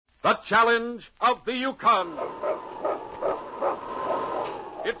The challenge of the Yukon.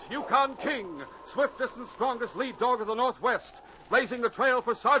 It's Yukon King, swiftest and strongest lead dog of the Northwest, blazing the trail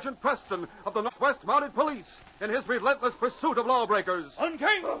for Sergeant Preston of the Northwest Mounted Police in his relentless pursuit of lawbreakers. On,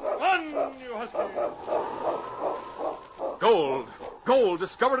 King! On, you husky! Gold. Gold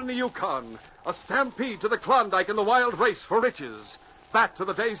discovered in the Yukon. A stampede to the Klondike in the wild race for riches. Back to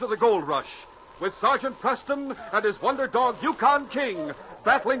the days of the gold rush. With Sergeant Preston and his wonder dog Yukon King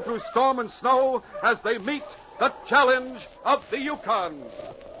battling through storm and snow as they meet the challenge of the Yukon.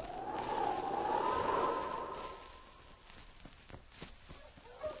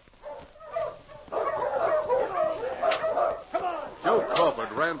 Joe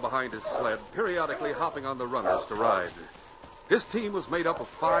Crawford ran behind his sled, periodically hopping on the runners to ride. His team was made up of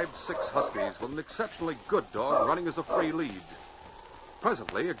 5-6 huskies with an exceptionally good dog running as a free lead.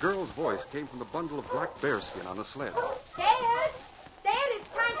 Presently, a girl's voice came from the bundle of black bearskin on the sled. Dad! Dad, it's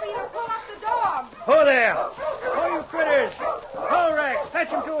time for you to pull up the dog. Ho there! Ho, you critters! Ho, Rex! Fetch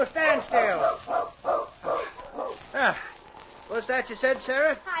him to a standstill. What's that you said,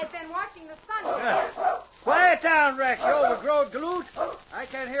 Sarah? I've been watching the sun. Quiet down, Rex, you overgrown galoot. I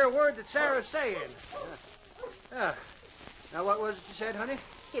can't hear a word that Sarah's saying. Now, what was it you said, honey?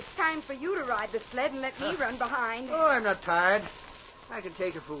 It's time for you to ride the sled and let me run behind. Oh, I'm not tired. I can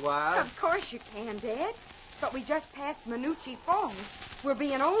take it for a while. Of course you can, Dad. But we just passed Minucci Falls. We'll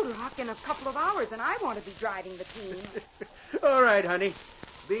be in Old Rock in a couple of hours, and I want to be driving the team. All right, honey.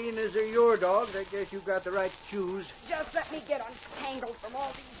 Being as they're your dogs, I guess you've got the right to choose. Just let me get untangled from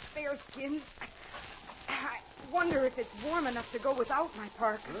all these bearskins. I wonder if it's warm enough to go without my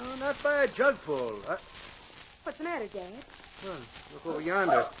parka. Oh, not by a jugful. What's the matter, Dad? Look over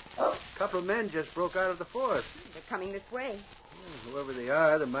yonder. A couple of men just broke out of the forest. They're coming this way. Whoever they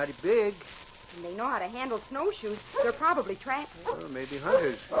are, they're mighty big. And they know how to handle snowshoes. They're probably trappers. Well, maybe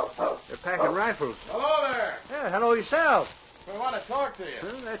hunters. They're packing rifles. Hello there. Yeah, hello yourself. We want to talk to you.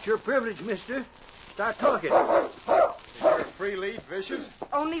 Well, that's your privilege, mister. Start talking. Is your free lead vicious?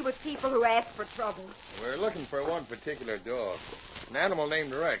 Only with people who ask for trouble. We're looking for one particular dog. An animal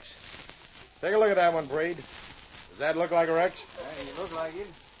named Rex. Take a look at that one, Breed. Does that look like Rex? You look like it.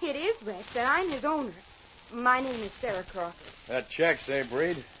 It is Rex, and I'm his owner. My name is Sarah Crawford. That checks, eh,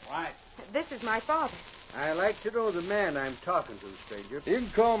 Breed? Right. This is my father. I like to know the man I'm talking to, stranger. You can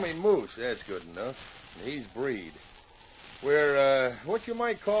call me Moose. That's good enough. And he's Breed. We're, what you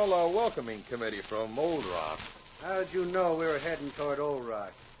might call a welcoming committee from Old Rock. How did you know we were heading toward Old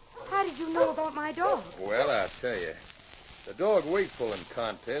Rock? How did you know about my dog? Well, I'll tell you. The dog weight pulling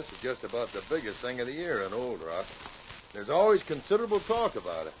contest is just about the biggest thing of the year in Old Rock. There's always considerable talk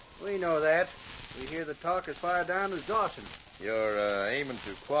about it. We know that. We hear the talk as far down as Dawson. You're aiming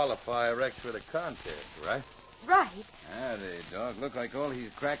to qualify Rex for the contest, right? Right. The dog look like all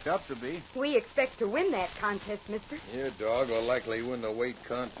he's cracked up to be. We expect to win that contest, mister. Your dog will likely win the weight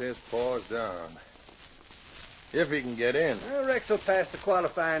contest paws down. If he can get in. Well, Rex will pass the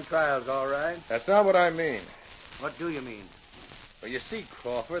qualifying trials, all right. That's not what I mean. What do you mean? Well, you see,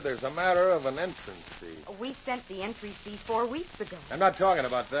 Crawford, there's a matter of an entrance fee. We sent the entry fee 4 weeks ago. I'm not talking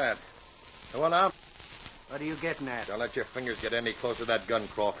about that. The one I'm... What are you getting at? Don't let your fingers get any closer to that gun,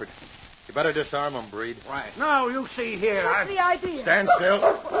 Crawford. You better disarm him, Breed. Right. No, you see here. What's the idea? Stand still.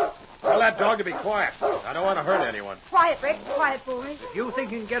 Tell that dog to be quiet. I don't want to hurt anyone. Quiet, Rex. Quiet, boy. If you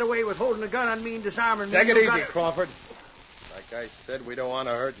think you can get away with holding a gun on me and disarming me... Take it you easy, gotta... Crawford. Like I said, we don't want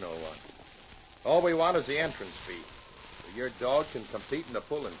to hurt no one. All we want is the entrance fee. So your dog can compete in the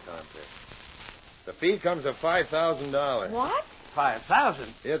pulling contest. The fee comes to $5,000. What?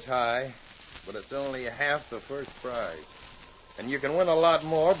 5,000? It's high, but it's only half the first prize. And you can win a lot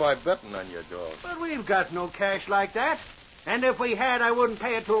more by betting on your dog. But we've got no cash like that. And if we had, I wouldn't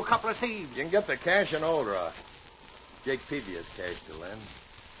pay it to a couple of thieves. You can get the cash in Old Rock. Jake Peavy has cash to lend.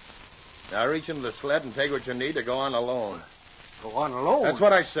 Now reach into the sled and take what you need to go on alone. Go on alone? That's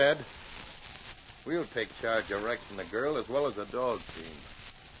what I said. We'll take charge of Rex and the girl as well as the dog team.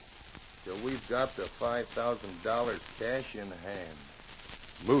 So we've got the $5,000 cash in hand.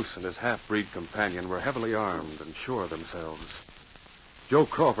 Moose and his half-breed companion were heavily armed and sure of themselves. Joe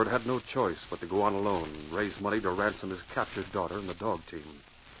Crawford had no choice but to go on alone and raise money to ransom his captured daughter and the dog team.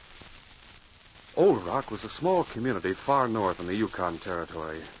 Old Rock was a small community far north in the Yukon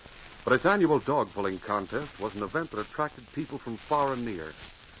Territory, but its annual dog-pulling contest was an event that attracted people from far and near.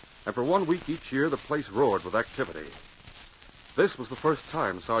 And for 1 week each year, the place roared with activity. This was the first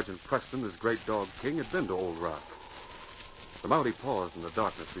time Sergeant Preston, his great dog King, had been to Old Rock. The Mountie paused in the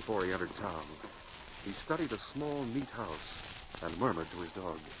darkness before he entered town. He studied a small, neat house and murmured to his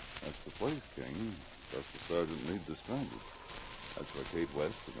dog. That's the place, King. Just the sergeant needs the strongest. That's where Kate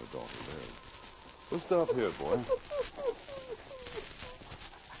West and her daughter live. We'll stop here, boy.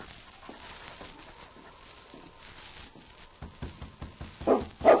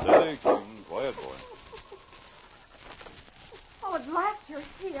 Steady, King. Quiet, boy. Oh, at last you're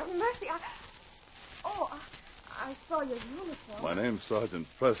here. Mercy, I saw your uniform. My name's Sergeant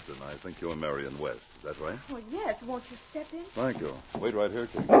Preston. I think you're Marion West. Is that right? Well, yes. Won't you step in? Thank you. Wait right here,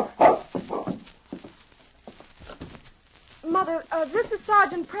 King. Mother, this is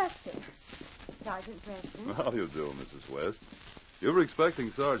Sergeant Preston. Sergeant Preston? How do you do, Mrs. West? You were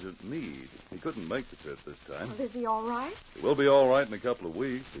expecting Sergeant Meade. He couldn't make the trip this time. Well, is he all right? He will be all right in a couple of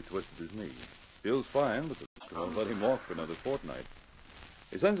weeks. He twisted his knee. Feels fine, but they won't let him walk for another fortnight.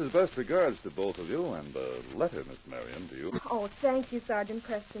 He sends his best regards to both of you, and a letter, Miss Marion, to you. Oh, thank you, Sergeant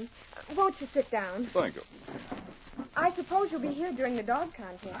Preston. Won't you sit down? Thank you. I suppose you'll be here during the dog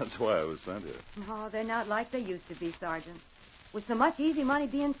contest. That's why I was sent here. Oh, they're not like they used to be, Sergeant. With so much easy money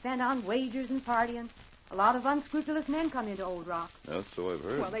being spent on wagers and partying, a lot of unscrupulous men come into Old Rock. Yes, so I've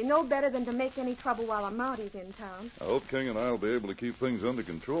heard. Well, they know better than to make any trouble while a Mounty's in town. I hope King and I will be able to keep things under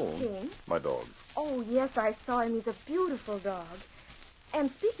control. King? My dog. Oh, yes, I saw him. He's a beautiful dog. And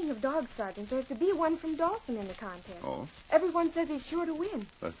speaking of dogs, Sergeant, there's to be one from Dawson in the contest. Oh? Everyone says he's sure to win.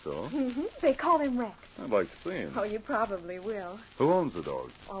 That's all? Mm-hmm. They call him Rex. I'd like to see him. Oh, you probably will. Who owns the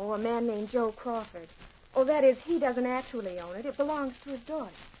dog? Oh, a man named Joe Crawford. Oh, that is, he doesn't actually own it. It belongs to his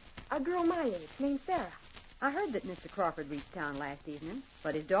daughter. A girl my age named Sarah. I heard that Mr. Crawford reached town last evening,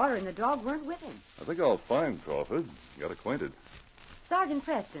 but his daughter and the dog weren't with him. I think I'll find Crawford. Got acquainted. Sergeant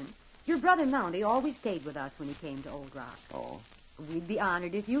Preston, your brother Mounty always stayed with us when he came to Old Rock. Oh? We'd be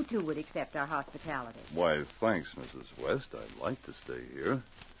honored if you two would accept our hospitality. Why, thanks, Mrs. West. I'd like to stay here.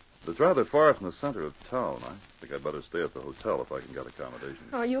 But it's rather far from the center of town. I think I'd better stay at the hotel if I can get accommodations.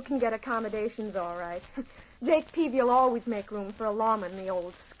 Oh, you can get accommodations all right. Jake Peavy will always make room for a lawman, the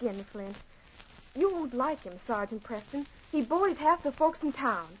old skinflint. You won't like him, Sergeant Preston. He bullies half the folks in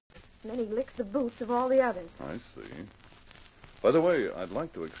town, and then he licks the boots of all the others. I see. By the way, I'd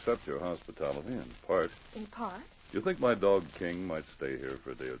like to accept your hospitality in part. In part? You think my dog King might stay here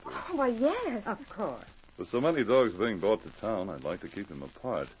for a day or two? Oh, why, yes. Of course. With so many dogs being brought to town, I'd like to keep them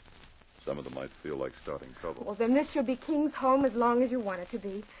apart. Some of them might feel like starting trouble. Well, then this shall be King's home as long as you want it to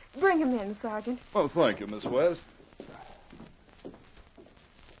be. Bring him in, Sergeant. Well, thank you, Miss West.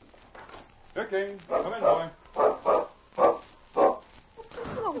 Here, King. Come in, boy.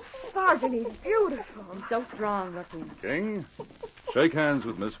 Oh, Sergeant, he's beautiful. And so strong looking. King, shake hands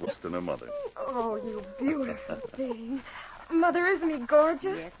with Miss West and her mother. Oh, you beautiful thing. Mother, isn't he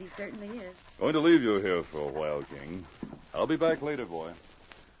gorgeous? Yes, he certainly is. Going to leave you here for a while, King. I'll be back later, boy.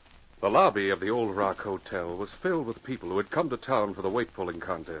 The lobby of the Old Rock Hotel was filled with people who had come to town for the weight pulling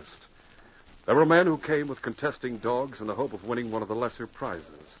contest. There were men who came with contesting dogs in the hope of winning one of the lesser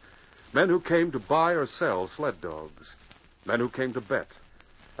prizes. Men who came to buy or sell sled dogs. Men who came to bet.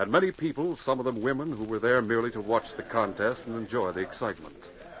 And many people, some of them women, who were there merely to watch the contest and enjoy the excitement.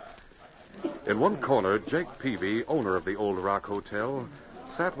 In one corner, Jake Peavy, owner of the Old Rock Hotel,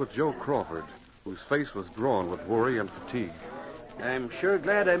 sat with Joe Crawford, whose face was drawn with worry and fatigue. I'm sure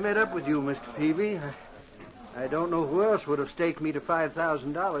glad I met up with you, Mr. Peavy. I don't know who else would have staked me to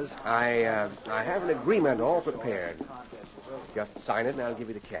 $5,000. I have an agreement all prepared. Just sign it and I'll give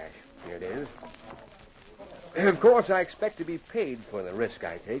you the cash. Here it is. Of course, I expect to be paid for the risk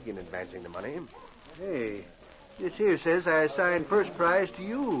I take in advancing the money. Hey, this here says I assign first prize to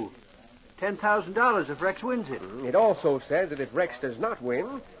you. $10,000 if Rex wins it. It also says that if Rex does not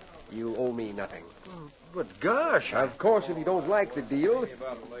win, you owe me nothing. But gosh, Of course, if you don't like the deal,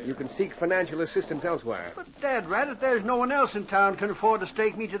 you can seek financial assistance elsewhere. But Dad Rat, there's no one else in town can afford to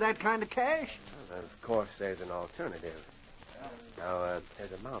stake me to that kind of cash. Of course, there's an alternative. Now,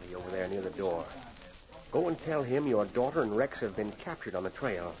 there's a Mountie over there near the door. Go and tell him your daughter and Rex have been captured on the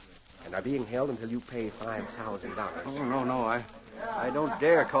trail and are being held until you pay $5,000. Oh, no, I don't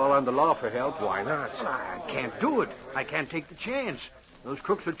dare call on the law for help. Why not? I can't do it. I can't take the chance. Those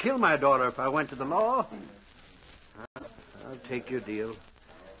crooks would kill my daughter if I went to the law. I'll take your deal.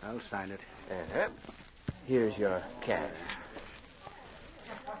 I'll sign it. Uh-huh. Here's your cash.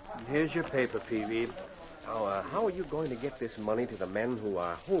 And here's your paper, Peavy. Now, how are you going to get this money to the men who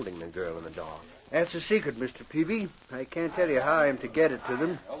are holding the girl and the dog? That's a secret, Mr. Peavy. I can't tell you how I'm to get it to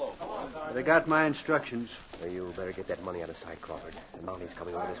them. But I got my instructions. Well, you better get that money out of sight, Crawford. The Mountie's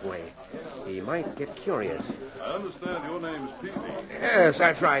coming over this way. He might get curious. I understand your name's Peavy. Yes,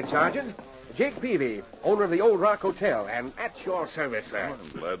 that's right, Sergeant. Jake Peavy, owner of the Old Rock Hotel, and at your service, sir.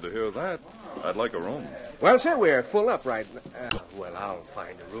 I'm glad to hear that. I'd like a room. Well, sir, we're full up right now. Well, I'll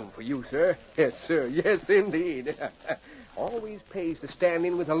find a room for you, sir. Yes, sir. Yes, indeed. Always pays to stand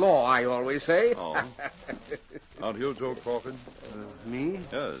in with the law, I always say. Oh. Aren't you Joe Crawford? Me?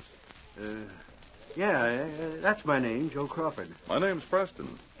 Yes. Yeah, that's my name, Joe Crawford. My name's Preston.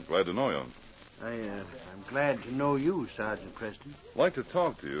 Glad to know you. I'm glad to know you, Sergeant Preston. I'd like to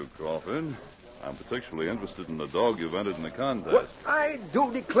talk to you, Crawford. I'm particularly interested in the dog you've entered in the contest. Well, I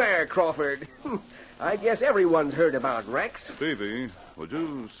do declare, Crawford. I guess everyone's heard about Rex. Phoebe, would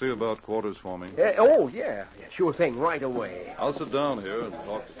you see about quarters for me? Yeah, sure thing, right away. I'll sit down here and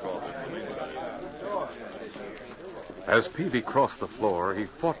talk to Crawford. As Peavy crossed the floor, he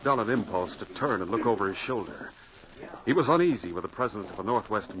fought down an impulse to turn and look over his shoulder. He was uneasy with the presence of a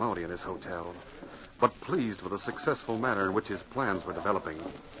Northwest Mountie in his hotel, but pleased with the successful manner in which his plans were developing.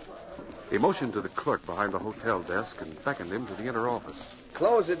 He motioned to the clerk behind the hotel desk and beckoned him to the inner office.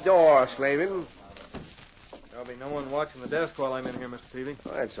 Close the door, Slavin. There'll be no one watching the desk while I'm in here, Mr. Peavy.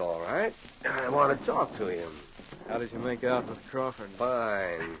 That's all right. I want to talk to him. How did you make out with Crawford?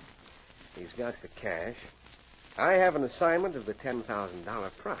 Fine. He's got the cash. I have an assignment of the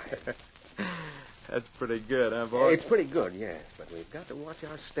 $10,000 prize. That's pretty good, huh, boss? It's pretty good, yes, but we've got to watch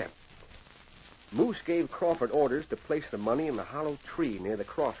our step. Moose gave Crawford orders to place the money in the hollow tree near the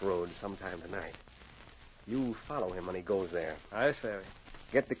crossroads sometime tonight. You follow him when he goes there. I savvy.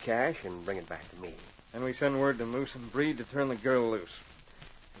 Get the cash and bring it back to me. And we send word to Moose and Breed to turn the girl loose.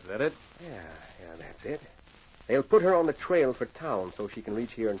 Is that it? Yeah, that's it. They'll put her on the trail for town so she can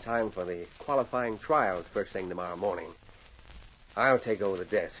reach here in time for the qualifying trials first thing tomorrow morning. I'll take over the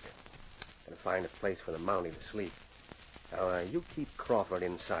desk and find a place for the Mountie to sleep. Now, you keep Crawford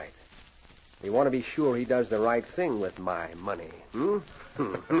in sight. We want to be sure he does the right thing with my money.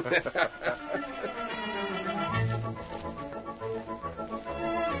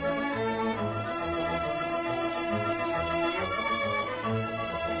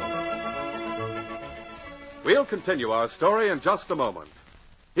 We'll continue our story in just a moment.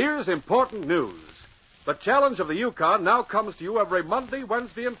 Here's important news. The Challenge of the Yukon now comes to you every Monday,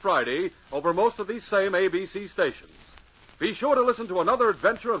 Wednesday, and Friday over most of these same ABC stations. Be sure to listen to another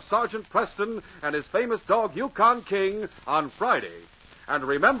adventure of Sergeant Preston and his famous dog Yukon King on Friday. And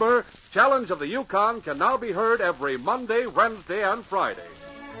remember, Challenge of the Yukon can now be heard every Monday, Wednesday, and Friday.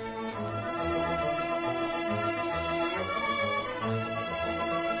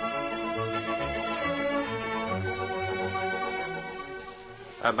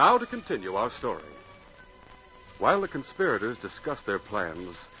 And now to continue our story. While the conspirators discussed their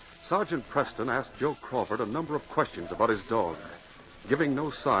plans, Sergeant Preston asked Joe Crawford a number of questions about his dog, giving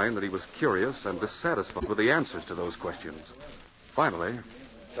no sign that he was curious and dissatisfied with the answers to those questions. Finally...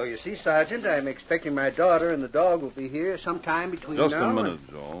 So you see, Sergeant, I'm expecting my daughter and the dog will be here sometime between Just now a minute,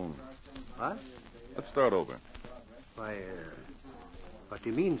 Joe. What? Let's start over. Why, what do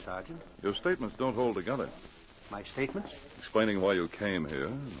you mean, Sergeant? Your statements don't hold together. My statements? Explaining why you came here,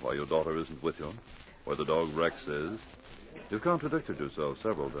 and why your daughter isn't with you, where the dog Rex is. You've contradicted yourself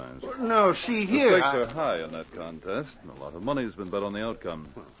several times. Well, no, see The here. stakes are high in that contest, and a lot of money's been bet on the outcome.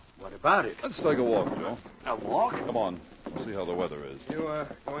 Well, what about it? Let's take a walk, Joe. A walk? Come on. We'll see how the weather is. You,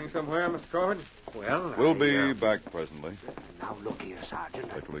 going somewhere, Mr. Crawford? Well, We'll be back presently. Now, look here,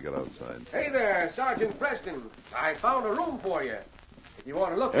 Sergeant. Wait till we get outside. Hey there, Sergeant Preston. I found a room for you. If you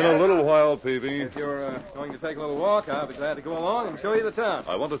want to look In at a it. little while, Peavy. If you're going to take a little walk, I'll be glad to go along and show you the town.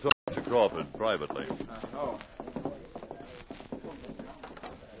 I want to talk to Crawford privately. Oh.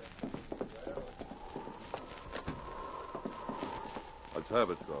 Let's have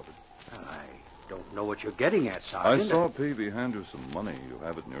it, Crawford. I don't know what you're getting at, I Sergeant. saw Peavy hand you some money. You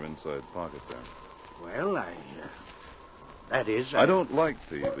have it in your inside pocket there. Well, that is... I don't like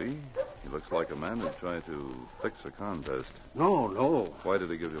Peavy. He looks like a man who'd try to fix a contest. No. Why did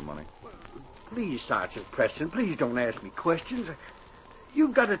he give you money? Please, Sergeant Preston, please don't ask me questions.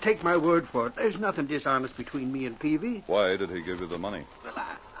 You've got to take my word for it. There's nothing dishonest between me and Peavy. Why did he give you the money? Well,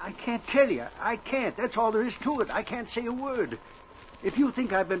 I can't tell you. I can't. That's all there is to it. I can't say a word. If you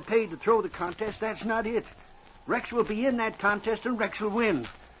think I've been paid to throw the contest, that's not it. Rex will be in that contest, and Rex will win.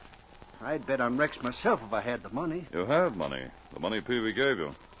 I'd bet on Rex myself if I had the money. You have money. The money Peavy gave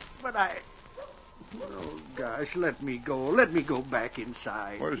you. But Oh, gosh, let me go. Let me go back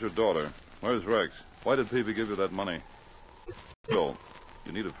inside. Where's your daughter? Where's Rex? Why did Peavy give you that money? Joel,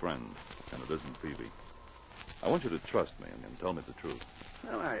 you need a friend, and it isn't Peavy. I want you to trust me and tell me the truth.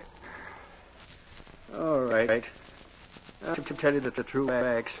 Well, All right. I'll tell you that the true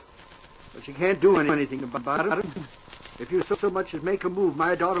facts. But you can't do anything about it. If you so much as make a move,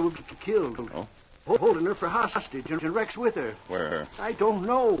 my daughter will be killed. Oh? Holding her for hostage, and Rex with her. Where? I don't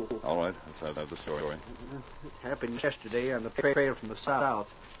know. All right, let's have the story. It happened yesterday on the trail from the south.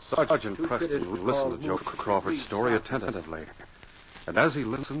 Sergeant Preston listened to Joe Crawford's story attentively. And as he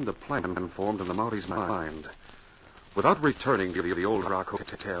listened, a plan formed in the Mounty's mind. Without returning to the old rock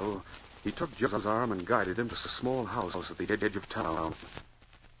hotel, he took Joe's arm and guided him to a small house at the edge of town,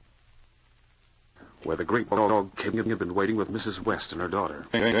 where the great dog King had been waiting with Mrs. West and her daughter.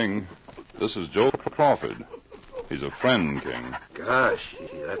 King, this is Joe Crawford. He's a friend, King. Gosh,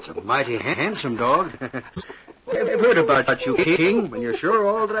 that's a mighty handsome dog. I've heard about you, King, and you're sure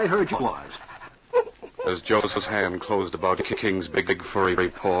all that I heard you was. As Joe's hand closed about King's big furry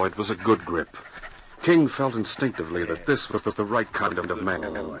paw, it was a good grip. King felt instinctively that this was the right kind of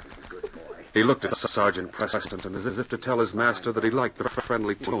man. He looked at Sergeant Preston as if to tell his master that he liked the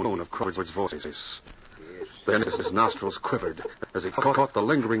friendly tone of Crawford's voice. Then his nostrils quivered as he caught the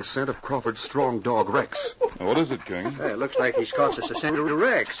lingering scent of Crawford's strong dog, Rex. What is it, King? It looks like he's caught the scent of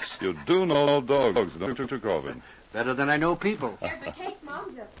Rex. You do know dogs, don't you, Crawford? Better than I know people. There's the cake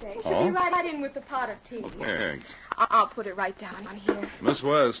Mom just baked. Oh? She'll be right in with the pot of tea. Thanks. I'll put it right down on here. Miss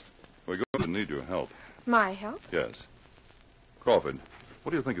West, we're going to need your help. My help? Yes. Crawford, what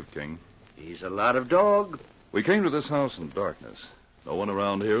do you think of King? He's a lot of dog. We came to this house in darkness. No one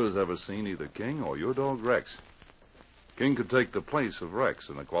around here has ever seen either King or your dog, Rex. King could take the place of Rex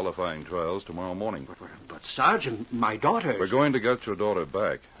in the qualifying trials tomorrow morning. But, Sergeant, my daughter... We're going to get your daughter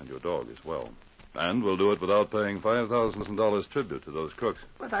back, and your dog as well. And we'll do it without paying $5,000 tribute to those crooks.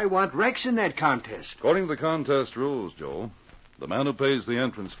 But I want Rex in that contest. According to the contest rules, Joe, the man who pays the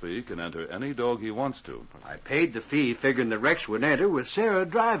entrance fee can enter any dog he wants to. I paid the fee figuring that Rex would enter with Sarah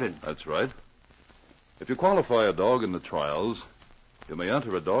driving. That's right. If you qualify a dog in the trials, you may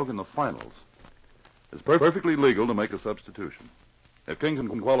enter a dog in the finals. It's perfectly legal to make a substitution. If King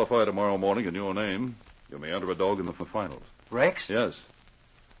can qualify tomorrow morning in your name, you may enter a dog in the finals. Rex? Yes.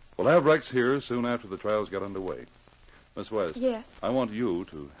 We'll have Rex here soon after the trials get underway. Miss West. Yes? I want you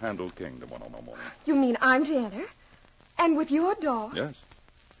to handle King tomorrow morning. You mean I'm to enter? And with your dog? Yes.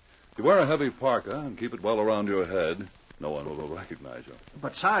 If you wear a heavy parka and keep it well around your head, no one will recognize you.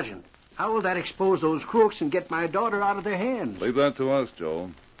 But, Sergeant, how will that expose those crooks and get my daughter out of their hands? Leave that to us,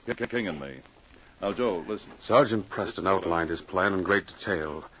 Joe. King and me. Now, Joe, listen. Sergeant Preston outlined his plan in great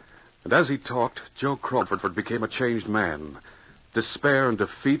detail. And as he talked, Joe Crawford became a changed man. Despair and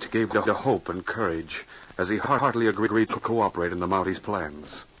defeat gave to hope and courage as he heartily agreed to cooperate in the Mounty's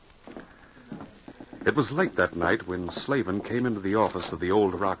plans. It was late that night when Slavin came into the office of the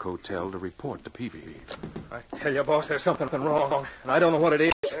Old Rock Hotel to report to Peavy. I tell you, boss, there's something wrong, and I don't know what it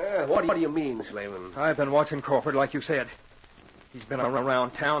is. What do you mean, Slavin? I've been watching Crawford, like you said. He's been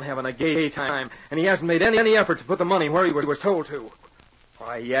around town having a gay time, and he hasn't made any effort to put the money where he was told to.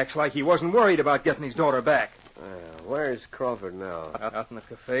 Why, he acts like he wasn't worried about getting his daughter back. Where's Crawford now? Out in the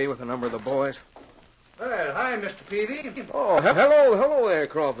cafe with a number of the boys. Well, hi, Mr. Peavy. Oh, hello there,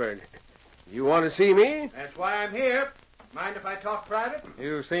 Crawford. You want to see me? That's why I'm here. Mind if I talk private?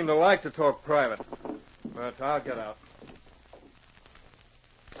 You seem to like to talk private, but I'll get out.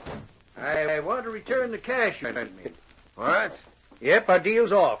 I want to return the cash you lent me. What? Yep, our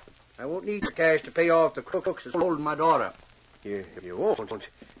deal's off. I won't need the cash to pay off the crooks that's holding my daughter. You won't.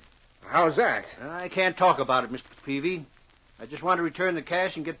 How's that? I can't talk about it, Mr. Peavy. I just want to return the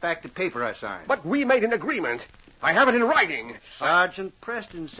cash and get back the paper I signed. But we made an agreement. I have it in writing. Sergeant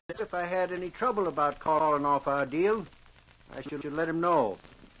Preston said if I had any trouble about calling off our deal, I should let him know.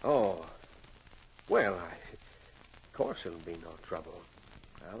 Oh. Well, of course it'll be no trouble.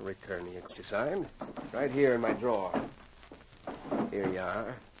 I'll return the you signed. Right here in my drawer. Here you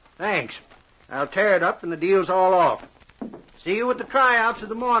are. Thanks. I'll tear it up and the deal's all off. See you at the tryouts in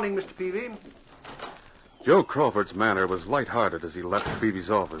the morning, Mr. Peavy. Joe Crawford's manner was light-hearted as he left Peavy's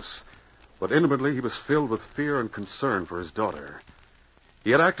office, but inwardly he was filled with fear and concern for his daughter.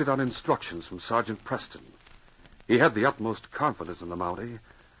 He had acted on instructions from Sergeant Preston. He had the utmost confidence in the Mountie,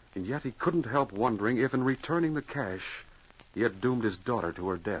 and yet he couldn't help wondering if in returning the cash he had doomed his daughter to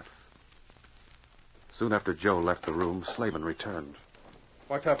her death. Soon after Joe left the room, Slavin returned.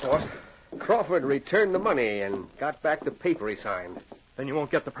 What's up, boss? Crawford returned the money and got back the paper he signed. Then you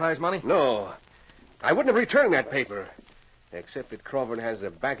won't get the prize money? No. I wouldn't have returned that paper, except that Crawford has the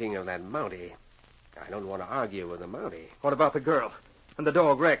backing of that Mountie. I don't want to argue with the Mountie. What about the girl? And the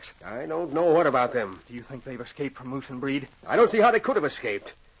dog, Rex? I don't know what about them. Do you think they've escaped from Moose and Breed? I don't see how they could have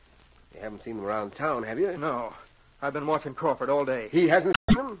escaped. You haven't seen them around town, have you? No. I've been watching Crawford all day. He hasn't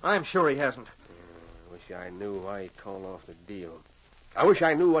seen them? I'm sure he hasn't. I wish I knew why he called off the deal. I wish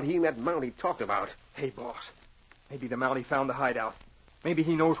I knew what he and that Mountie talked about. Hey, boss. Maybe the Mountie found the hideout. Maybe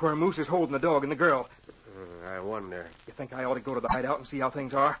he knows where Moose is holding the dog and the girl. I wonder. You think I ought to go to the hideout and see how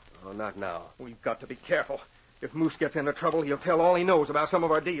things are? Oh, not now. We've got to be careful. If Moose gets into trouble, he'll tell all he knows about some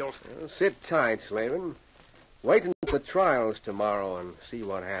of our deals. Well, sit tight, Slavin. Wait until the trial's tomorrow and see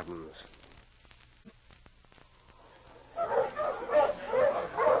what happens.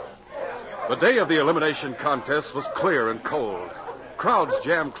 The day of the elimination contest was clear and cold. Crowds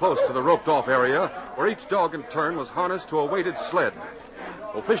jammed close to the roped-off area, where each dog in turn was harnessed to a weighted sled.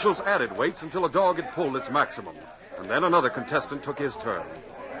 Officials added weights until a dog had pulled its maximum, and then another contestant took his turn.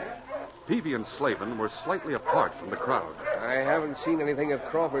 Peavy and Slavin were slightly apart from the crowd. I haven't seen anything of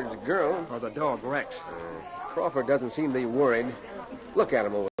Crawford's girl. Or the dog, Rex. Crawford doesn't seem to be worried. Look at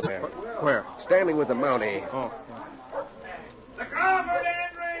him over there. Where? Standing with the Mountie. Oh. The Crawford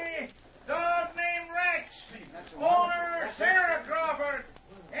entry! Dog named Rex. Owner Sarah Crawford.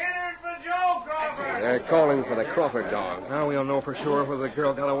 Entered for Joe Crawford. They're calling for the Crawford dog. Now we'll know for sure whether the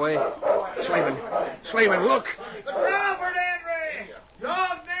girl got away. Slavin, look! The Crawford entry!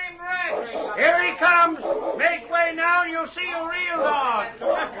 Dog named Rex. Here he comes. Make way now and you'll see a real dog.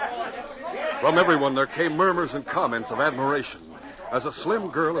 From everyone there came murmurs and comments of admiration as a slim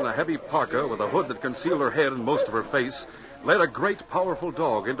girl in a heavy parka with a hood that concealed her head and most of her face led a great, powerful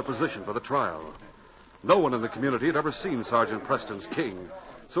dog into position for the trial. No one in the community had ever seen Sergeant Preston's King,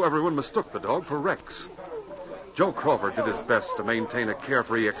 so everyone mistook the dog for Rex. Joe Crawford did his best to maintain a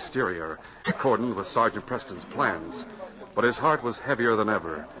carefree exterior, accordant with Sergeant Preston's plans, but his heart was heavier than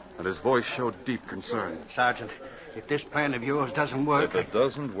ever, and his voice showed deep concern. Sergeant, if this plan of yours doesn't work... If it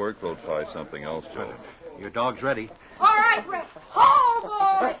doesn't work, we'll try something else, Joe. Your dog's ready. All right, Rex. Hold,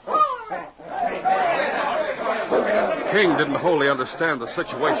 boy. Hold. King didn't wholly understand the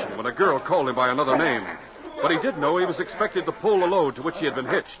situation when a girl called him by another name, but he did know he was expected to pull the load to which he had been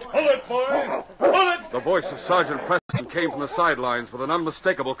hitched. Pull it, boy. Pull it. The voice of Sergeant Preston came from the sidelines with an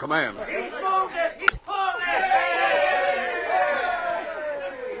unmistakable command. He's moved it. He's pulled it.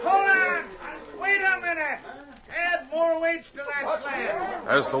 Hold on. Wait a minute. Add more weights to that sled.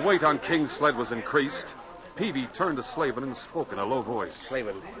 As the weight on King's sled was increased, Peavy turned to Slavin and spoke in a low voice.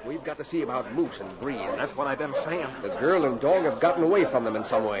 Slavin, we've got to see about Moose and Breen. That's what I've been saying. The girl and dog have gotten away from them in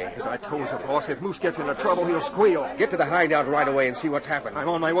some way. As I told you, boss, if Moose gets into trouble, he'll squeal. Get to the hideout right away and see what's happened. I'm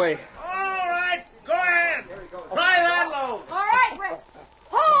on my way. All right. Go ahead. Try that load. All right, Rex.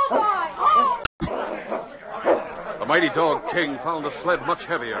 Hold, boy. Hold. The mighty dog King found the sled much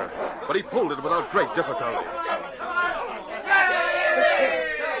heavier, but he pulled it without great difficulty.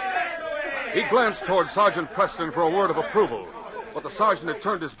 He glanced toward Sergeant Preston for a word of approval, but the sergeant had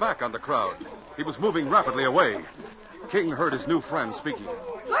turned his back on the crowd. He was moving rapidly away. King heard his new friend speaking.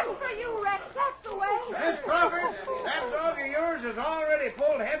 Good for you, Rex. That's the way. Miss Crawford, that dog of yours is already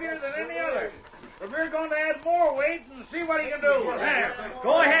pulled heavier than any other. But we're going to add more weight and see what he can do. There.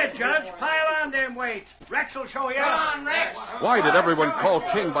 Go ahead, Judge. Pile on them weights. Rex will show you. Come on, Rex. Why did everyone call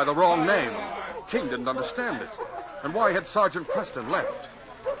King by the wrong name? King didn't understand it. And why had Sergeant Preston left?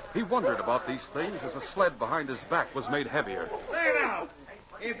 He wondered about these things as the sled behind his back was made heavier. There now.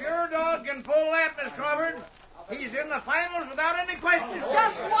 If your dog can pull that, Miss Crawford, he's in the finals without any questions.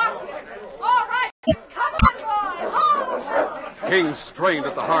 Just watch him. All right. Come on, boy. Hold. King strained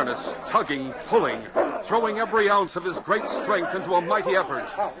at the harness, tugging, pulling, throwing every ounce of his great strength into a mighty effort.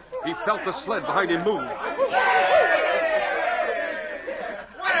 He felt the sled behind him move.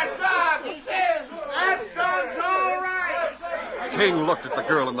 What a dog he is. That dog's all right. King looked at the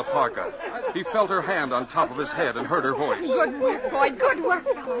girl in the parka. He felt her hand on top of his head and heard her voice. Good work, boy. Good work,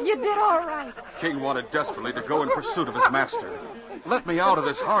 fella. You did all right. King wanted desperately to go in pursuit of his master. Let me out of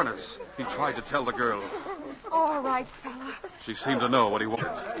this harness, he tried to tell the girl. All right, fella. She seemed to know what he wanted.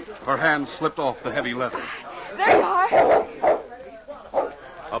 Her hand slipped off the heavy leather. There you are.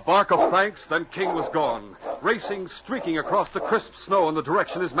 A bark of thanks, then King was gone, racing, streaking across the crisp snow in the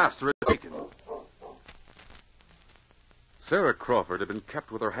direction his master had taken. Sarah Crawford had been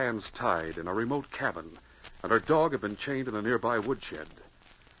kept with her hands tied in a remote cabin, and her dog had been chained in a nearby woodshed.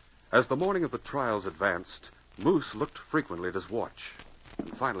 As the morning of the trials advanced, Moose looked frequently at his watch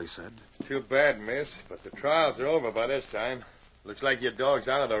and finally said, Too bad, miss, but the trials are over by this time. Looks like your dog's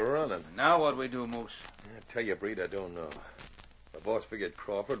out of the running. Now what we do, Moose? I tell you, Breed, I don't know. The boss figured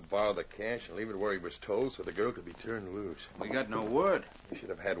Crawford borrow the cash and leave it where he was told so the girl could be turned loose. We got no word. He should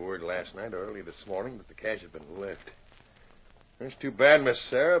have had word last night or early this morning that the cash had been left. It's too bad, Miss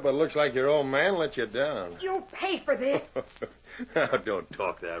Sarah, but it looks like your old man let you down. You'll pay for this. Now, don't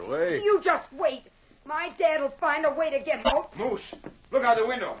talk that way. You just wait. My dad'll find a way to get home. Moose, look out the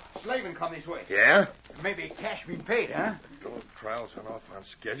window. Slavin come this way. Yeah? Maybe cash been paid, huh? Those trials went off on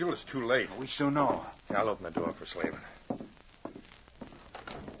schedule. It's too late. We soon know. I'll open the door for Slavin.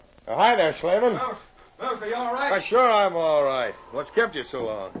 Oh, hi there, Slavin. Moose, are you all right? Why, sure I'm all right. What's kept you so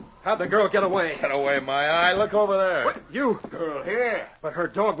long? How'd the girl get away? Get away, my eye. Look over there. What? You? Girl here. But her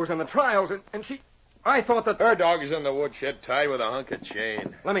dog was in the trials, and she... I thought that... Her dog is in the woodshed tied with a hunk of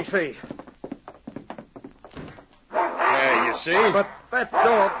chain. Let me see. Yeah, you see? But that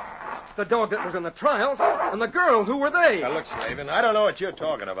dog... The dog that was in the trials, and the girl, who were they? Now, look, Slavin, I don't know what you're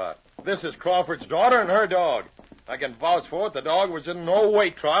talking about. This is Crawford's daughter and her dog. I can vouch for it. The dog was in no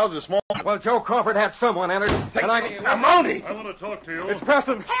weight trials this morning. Well, Joe Crawford had someone entered, and I... Moni! I want to talk to you. It's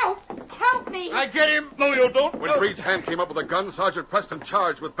Preston. Help! Help me! I get him. No, you don't. When Breed's hand came up with a gun, Sergeant Preston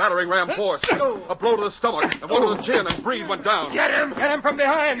charged with battering ram force. A blow to the stomach, and one to the chin, and Breed went down. Get him! Get him from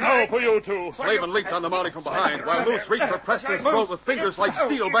behind. No, for you two. Slavin leaped on the Mountie from behind, while Moose reached for Preston's throat with fingers like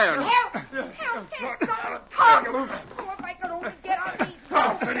steel bands. Help! Help! Help! Oh, if I could only get on these...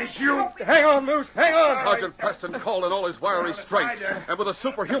 I'll finish you. Hang on, Moose. Hang on. Sergeant Preston called in all his wiry strength, and with a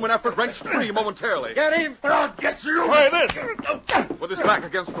superhuman effort wrenched free momentarily. Get him. I'll get you. Try this. With his back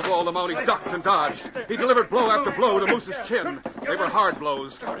against the wall, the Mountie ducked and dodged. He delivered blow after blow to Moose's chin. They were hard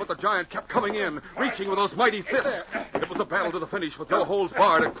blows, but the giant kept coming in, reaching with those mighty fists. It was a battle to the finish with no holds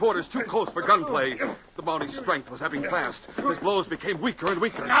barred at quarters too close for gunplay. The Mountie's strength was ebbing fast. His blows became weaker and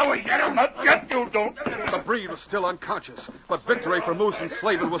weaker. Now we get him. Get you don't. The Breed was still unconscious, but victory for Moose and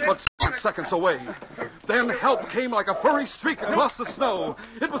Slavin was but seconds away. Then help came like a furry streak across the snow.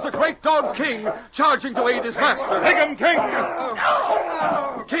 It was the great dog King charging to aid his master. Take him, King.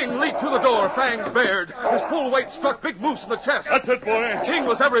 King leaped through the door, fangs bared. His full weight struck Big Moose in the chest. That's it, boy. King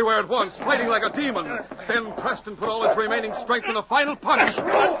was everywhere at once, fighting like a demon. Then Preston put all his remaining strength in a final punch.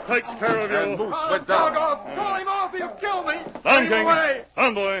 Takes care of And you. Moose went down. Pull him off. He'll kill me. Down, King.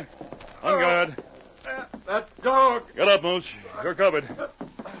 On, boy. On guard. That dog. Get up, Moose. You're covered.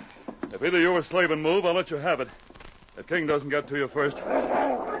 If either you or Slavin move, I'll let you have it. If King doesn't get to you first.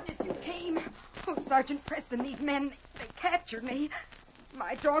 Goodness, you came. Oh, Sergeant Preston, these men, they captured me.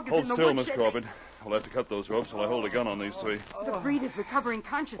 My dog is Hold in the still, Miss woodshed. Crawford. I'll have to cut those ropes while I hold a gun on these three. The Breed is recovering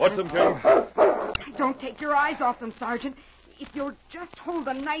consciousness. Watch them, King. Don't take your eyes off them, Sergeant. If you'll just hold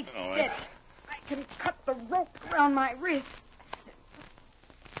the knife All steady, right. I can cut the rope around my wrist.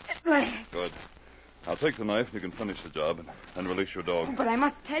 At last. Good. I'll take the knife and you can finish the job and release your dog. But I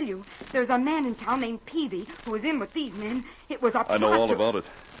must tell you, there's a man in town named Peavy who was in with these men. It was a I know plot all to- about it.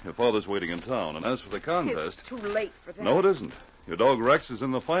 Your father's waiting in town. And as for the contest... It's too late for that. No, it isn't. Your dog Rex is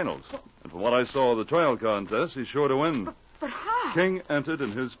in the finals. And from what I saw of the trial contest, he's sure to win. But how? King entered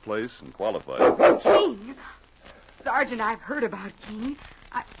in his place and qualified. King? Sergeant, I've heard about King.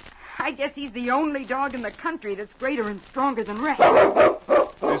 I guess he's the only dog in the country that's greater and stronger than Rex.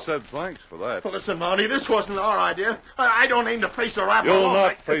 He said thanks for that. Listen, Mountie, this wasn't our idea. I don't aim to face a rap You'll alone.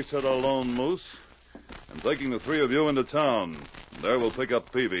 not face it alone, Moose. I'm taking the three of you into town. There we'll pick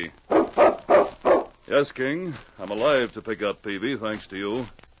up Peavy. Yes, King, I'm alive to pick up Peavy, thanks to you.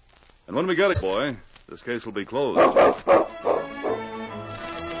 And when we get it, boy, this case will be closed.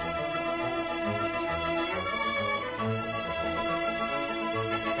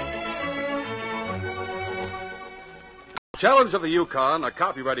 Challenge of the Yukon, a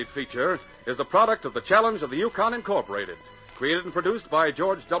copyrighted feature, is a product of the Challenge of the Yukon Incorporated, created and produced by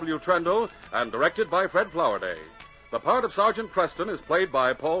George W. Trendle and directed by Fred Flowerday. The part of Sergeant Preston is played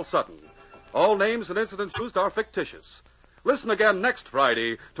by Paul Sutton. All names and incidents used are fictitious. Listen again next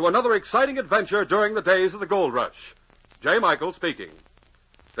Friday to another exciting adventure during the days of the gold rush. J. Michael speaking.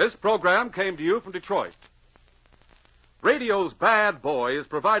 This program came to you from Detroit. Radio's bad boy is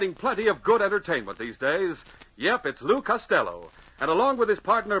providing plenty of good entertainment these days. Yep, it's Lou Costello. And along with his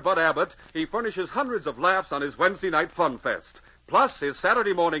partner, Bud Abbott, he furnishes hundreds of laughs on his Wednesday night fun fest, plus his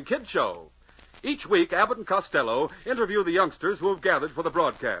Saturday morning kid show. Each week, Abbott and Costello interview the youngsters who have gathered for the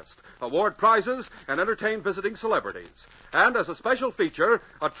broadcast, award prizes, and entertain visiting celebrities. And as a special feature,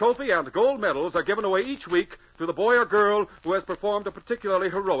 a trophy and gold medals are given away each week to the boy or girl who has performed a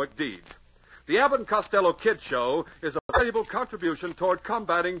particularly heroic deed. The Abbott and Costello Kid Show is a valuable contribution toward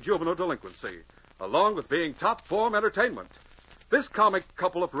combating juvenile delinquency, along with being top form entertainment. This comic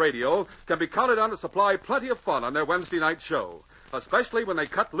couple of radio can be counted on to supply plenty of fun on their Wednesday night show, especially when they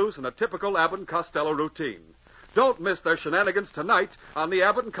cut loose in a typical Abbott and Costello routine. Don't miss their shenanigans tonight on the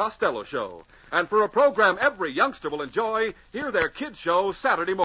Abbott and Costello Show. And for a program every youngster will enjoy, hear their Kid Show Saturday morning.